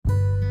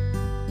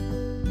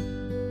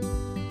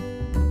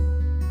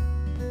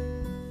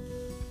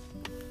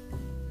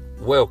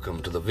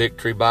Welcome to the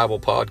Victory Bible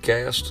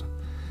Podcast.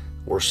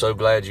 We're so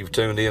glad you've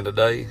tuned in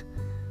today.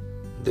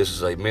 This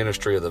is a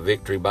ministry of the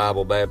Victory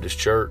Bible Baptist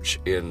Church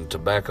in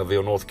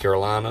Tobaccoville, North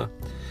Carolina.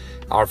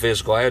 Our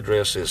physical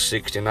address is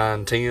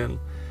 6910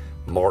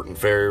 Martin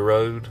Ferry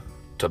Road,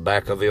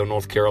 Tobaccoville,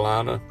 North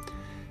Carolina,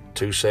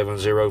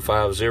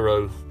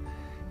 27050.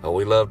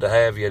 We love to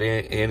have you at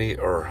any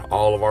or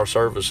all of our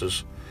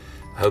services.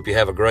 I hope you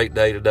have a great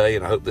day today,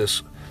 and I hope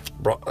this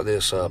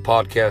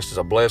podcast is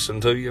a blessing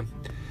to you.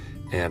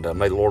 And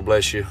may the Lord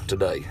bless you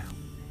today.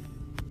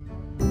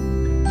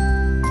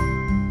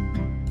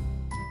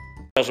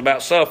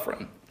 About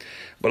suffering.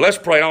 But let's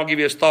pray, and I'll give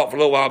you this thought for a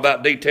little while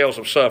about details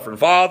of suffering.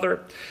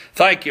 Father,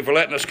 thank you for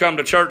letting us come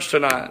to church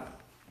tonight.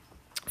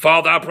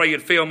 Father, I pray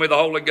you'd fill me with the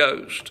Holy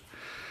Ghost.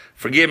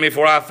 Forgive me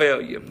for I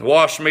fail you.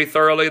 Wash me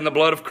thoroughly in the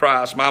blood of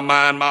Christ, my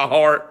mind, my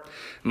heart,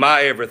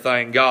 my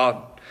everything,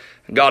 God.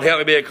 God, help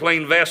me be a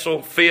clean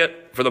vessel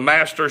fit for the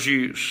Master's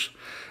use.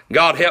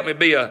 God, help me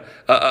be like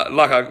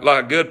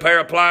a good pair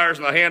of pliers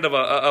in the hand of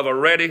a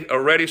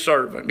ready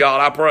servant.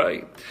 God, I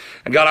pray.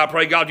 And God, I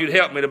pray, God, you'd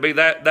help me to be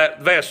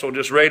that vessel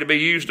just ready to be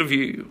used of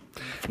you.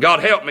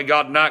 God, help me,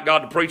 God, tonight, God,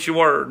 to preach your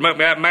word. Make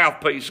me that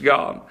mouthpiece,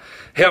 God.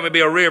 Help me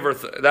be a river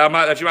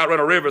that you might run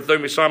a river through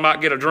me so I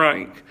might get a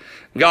drink.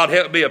 God,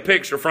 help me be a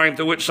picture frame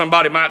through which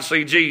somebody might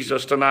see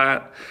Jesus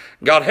tonight.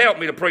 God, help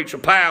me to preach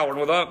with power and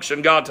with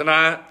unction, God,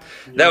 tonight,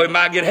 that we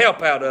might get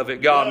help out of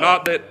it, God.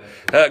 Not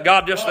that,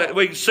 God, just that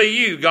we can see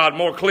you, God,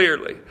 more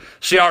clearly.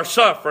 See our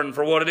suffering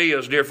for what it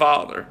is, dear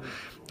Father.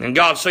 And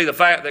God, see the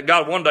fact that,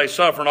 God, one day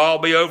suffering will all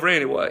be over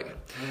anyway.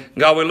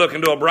 God, we look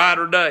into a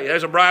brighter day.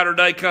 There's a brighter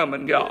day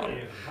coming, God.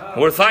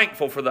 We're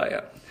thankful for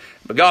that.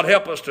 But God,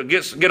 help us to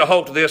get a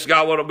hold of this,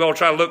 God, what I'm going to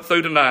try to look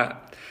through tonight.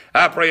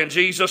 I pray in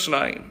Jesus'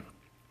 name.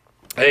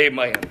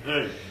 Amen.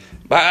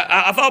 But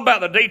I thought about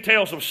the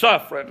details of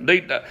suffering.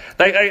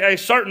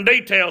 Certain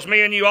details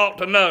me and you ought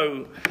to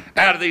know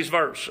out of these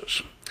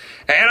verses.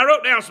 And I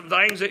wrote down some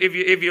things. If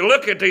you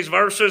look at these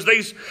verses,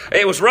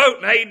 it was wrote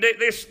in AD.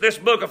 This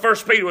book of 1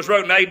 Peter was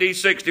wrote in AD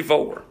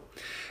 64,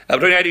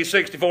 between AD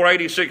 64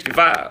 and AD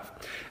 65.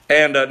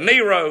 And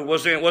Nero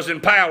was in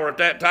power at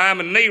that time,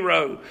 and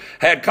Nero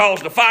had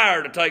caused a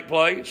fire to take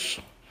place.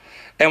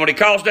 And when he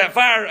caused that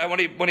fire,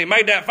 when he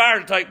made that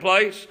fire to take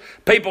place,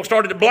 people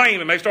started to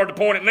blame him. They started to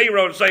point at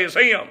Nero and say it's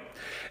him.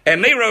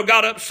 And Nero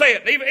got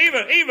upset.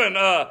 Even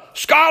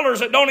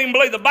scholars that don't even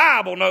believe the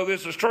Bible know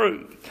this is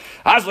true.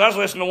 I was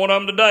listening to one of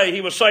them today.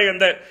 He was saying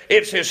that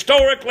it's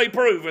historically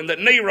proven that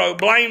Nero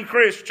blamed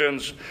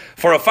Christians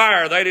for a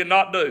fire they did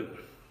not do,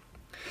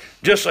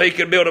 just so he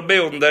could build a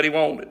building that he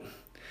wanted.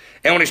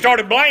 And when he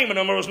started blaming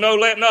them, there was no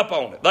letting up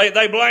on it.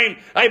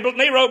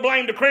 Nero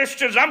blamed the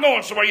Christians. I'm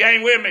going somewhere, you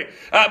ain't with me.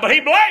 But he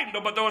blamed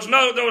them, but there was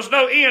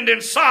no end in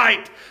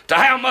sight to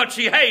how much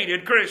he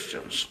hated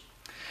Christians.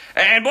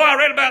 And boy, I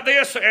read about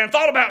this and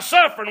thought about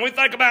suffering. When we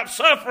think about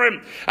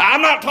suffering,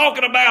 I'm not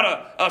talking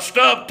about a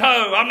stubbed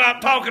toe. I'm not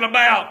talking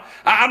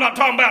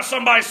about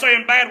somebody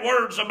saying bad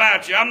words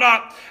about you. I'm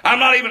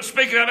not even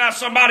speaking about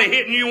somebody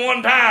hitting you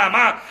one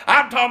time.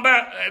 I'm talking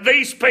about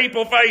these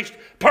people faced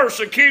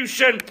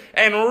persecution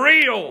and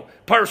real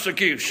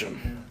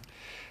persecution.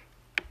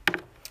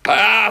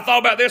 I thought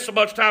about this a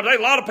bunch of times. There's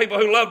a lot of people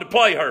who love to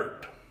play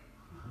hurt.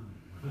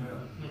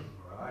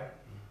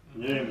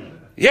 Yeah.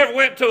 You ever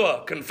went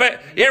to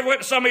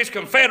some of these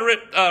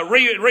Confederate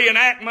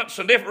reenactments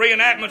and different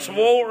reenactments of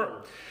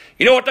war?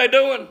 You know what they're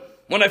doing?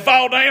 When they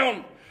fall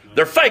down,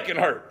 they're faking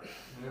hurt.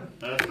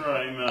 That's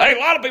right, man. There's a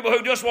lot of people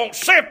who just want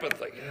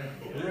sympathy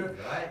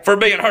for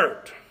being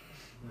hurt.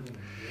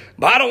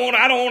 But I don't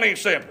want any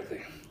sympathy.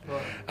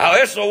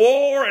 It's a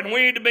war, and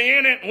we need to be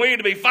in it, and we need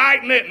to be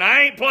fighting it, and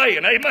I ain't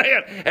playing,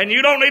 amen. And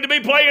you don't need to be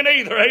playing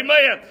either,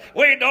 amen.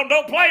 We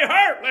don't play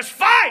hurt. Let's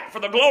fight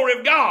for the glory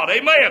of God,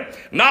 amen.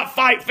 Not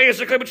fight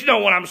physically, but you know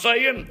what I'm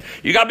saying.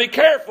 You got to be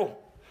careful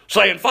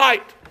saying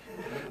fight.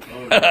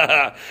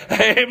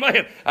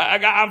 Amen.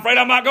 I'm afraid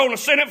I might go on the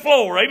Senate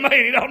floor, amen.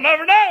 You don't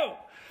never know.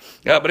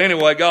 But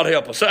anyway, God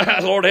help us.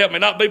 Lord help me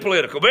not be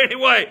political. But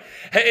anyway,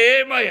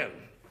 amen.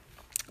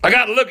 I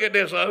got to look at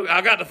this, though.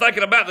 I got to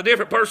thinking about the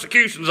different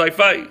persecutions they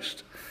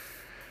faced.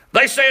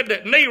 They said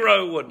that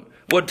Nero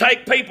would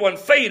take people and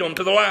feed them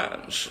to the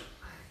lions.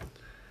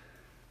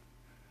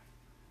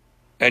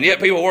 And yet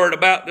people worried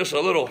about just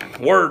a little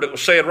word that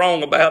was said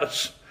wrong about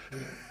us.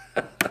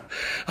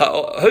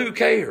 Who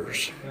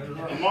cares?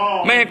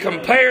 Man,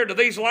 compared to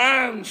these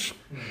lions,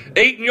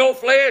 eating your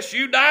flesh,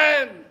 you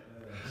dying,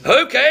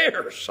 who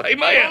cares?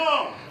 Amen.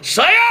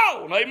 Say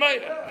on.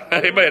 Amen.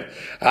 Amen.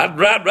 I'd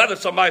rather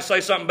somebody say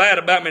something bad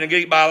about me than get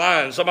eaten by a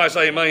lion. Somebody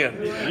say amen.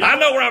 I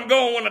know where I'm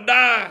going when I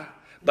die,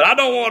 but I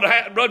don't want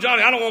to Brother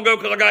Johnny, I don't want to go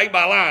because I got eaten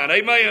by a lion.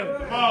 Amen.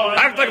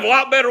 I can think of a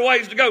lot better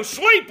ways to go.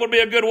 Sleep would be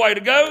a good way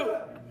to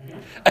go.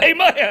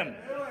 Amen.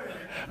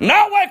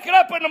 Not waking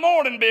up in the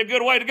morning would be a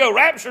good way to go.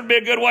 Rapture would be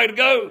a good way to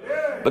go.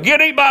 But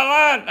getting eaten by a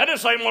lion, that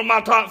just ain't one of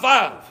my top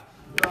 5.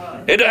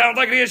 I don't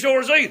think it is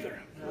yours either.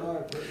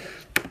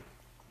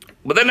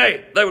 But then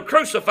they would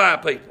crucify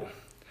people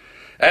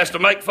as to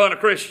make fun of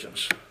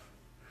Christians.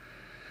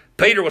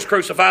 Peter was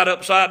crucified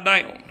upside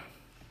down.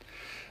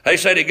 He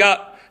said he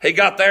got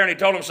there and he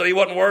told him that he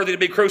wasn't worthy to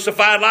be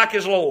crucified like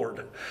his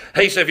Lord.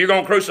 He said, if you're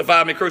going to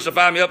crucify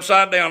me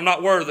upside down. I'm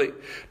not worthy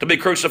to be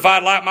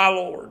crucified like my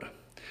Lord.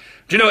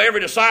 Do you know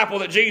every disciple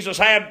that Jesus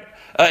had,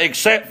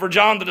 except for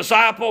John the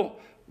disciple,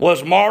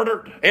 was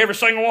martyred? Every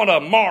single one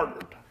of them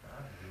martyred.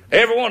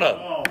 Every one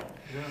of them.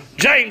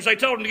 James, they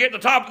told him to get to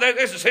the top.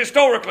 This is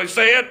historically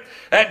said.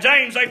 At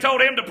James, they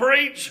told him to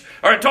preach.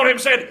 Or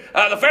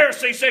the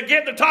Pharisees said,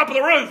 get to the top of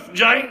the roof,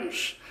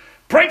 James.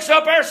 Preach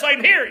up there so they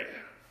can hear you.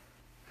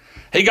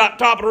 He got to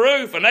the top of the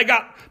roof, and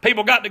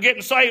people got to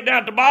getting saved down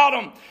at the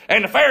bottom,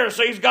 and the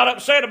Pharisees got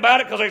upset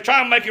about it because they were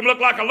trying to make him look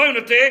like a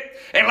lunatic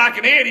and like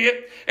an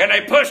idiot, and they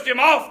pushed him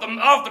off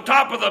the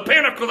top of the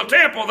pinnacle of the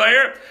temple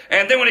there,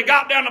 and then when he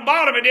got down the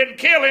bottom, it didn't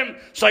kill him,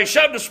 so they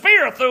shoved a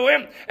spear through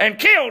him and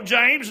killed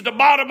James at the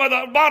bottom of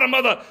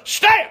the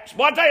steps.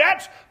 Boy, I tell you,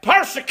 that's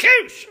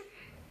persecution.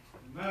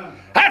 Amen.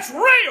 That's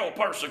real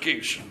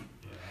persecution.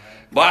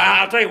 But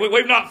I tell you,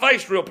 we've not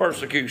faced real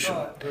persecution.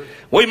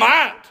 We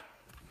might.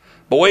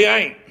 But we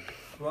ain't.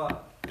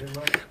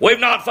 We've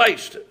not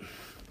faced it.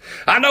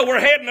 I know we're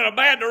heading in a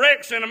bad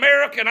direction in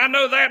America, and I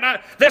know that. And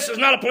this is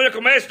not a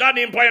political message. I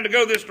didn't plan to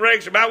go this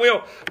direction, but I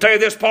will tell you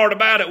this part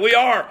about it. We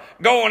are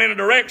going in a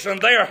direction.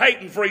 They are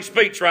hating free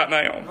speech right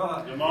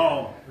now. Come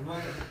on.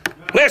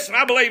 Listen,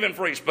 I believe in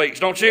free speech,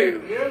 don't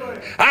you?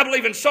 I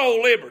believe in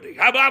soul liberty.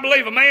 I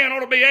believe a man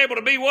ought to be able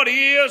to be what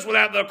he is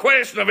without the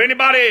question of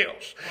anybody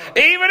else,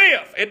 even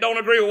if it don't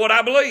agree with what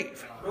I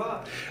believe.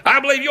 I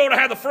believe you ought to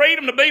have the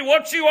freedom to be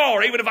what you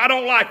are, even if I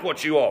don't like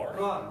what you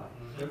are.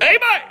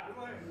 Amen.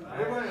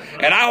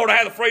 And I ought to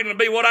have the freedom to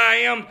be what I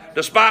am,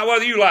 despite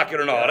whether you like it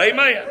or not.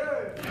 Amen.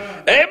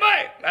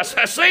 Amen.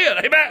 That's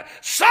it. Amen.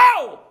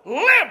 Soul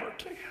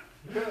liberty.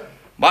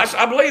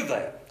 I believe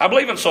that. I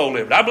believe in soul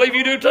liberty. I believe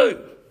you do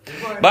too.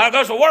 But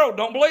there's a world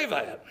don't believe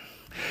that.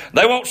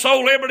 They want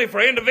soul liberty for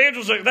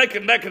individuals that they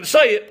can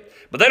say it,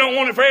 but they don't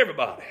want it for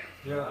everybody.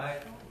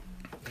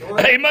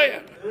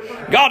 Amen.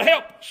 God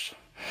help us.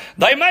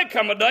 They may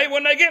come a day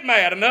when they get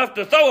mad enough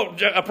to throw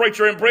a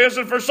preacher in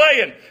prison for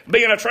saying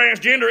being a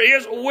transgender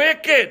is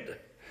wicked.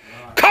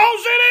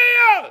 Cause it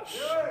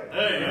is.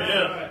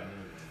 Amen.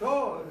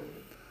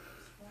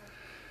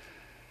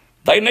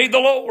 They need the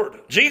Lord.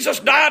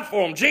 Jesus died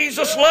for them.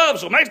 Jesus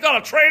loves them. There's not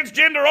a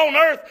transgender on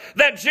earth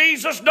that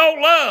Jesus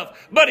don't love.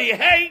 But he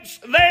hates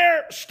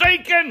their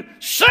stinking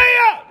sin.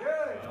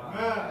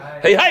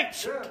 He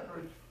hates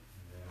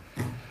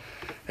it.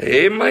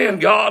 Amen.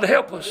 God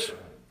help us.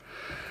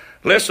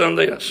 Listen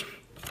to this.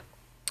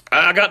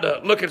 I got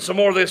to look at some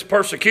more of this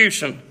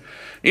persecution.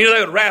 You know,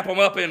 they would wrap them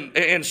up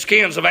in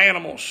skins of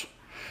animals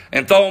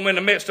and throw them in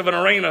the midst of an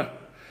arena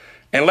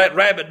and let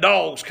rabid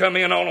dogs come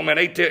in on them and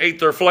eat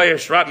their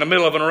flesh right in the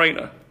middle of an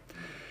arena.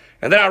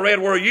 And then I read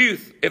where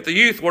if the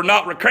youth were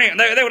not recant,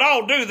 they would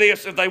all do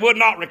this if they would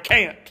not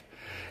recant.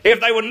 If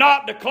they would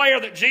not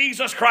declare that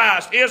Jesus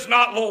Christ is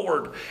not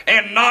Lord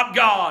and not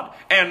God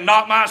and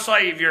not my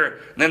Savior,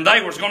 then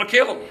they was going to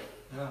kill them.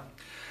 Yeah.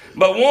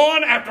 But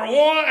one after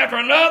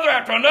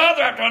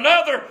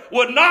another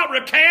would not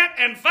recant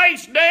and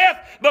face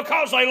death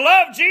because they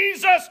love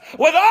Jesus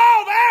with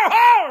all their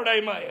heart.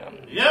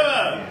 Amen.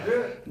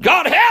 Yeah.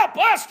 God help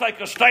us take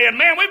a stand.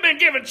 Man, we've been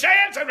given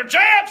chance after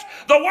chance.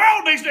 The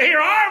world needs to hear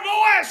our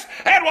voice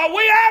and what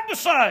we have to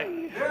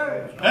say.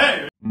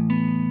 Hey.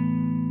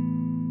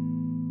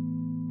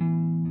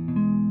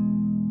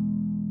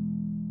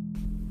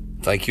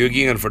 Thank you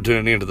again for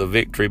tuning into the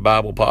Victory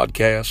Bible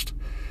Podcast.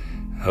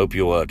 Hope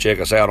you'll check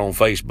us out on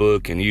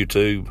Facebook and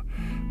YouTube,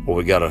 where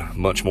we got a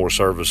much more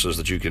services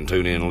that you can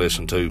tune in and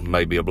listen to.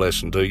 May be a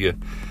blessing to you.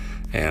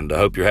 And I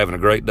hope you're having a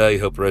great day.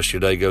 Hope the rest of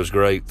your day goes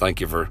great.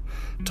 Thank you for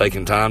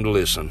taking time to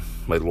listen.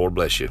 May the Lord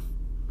bless you.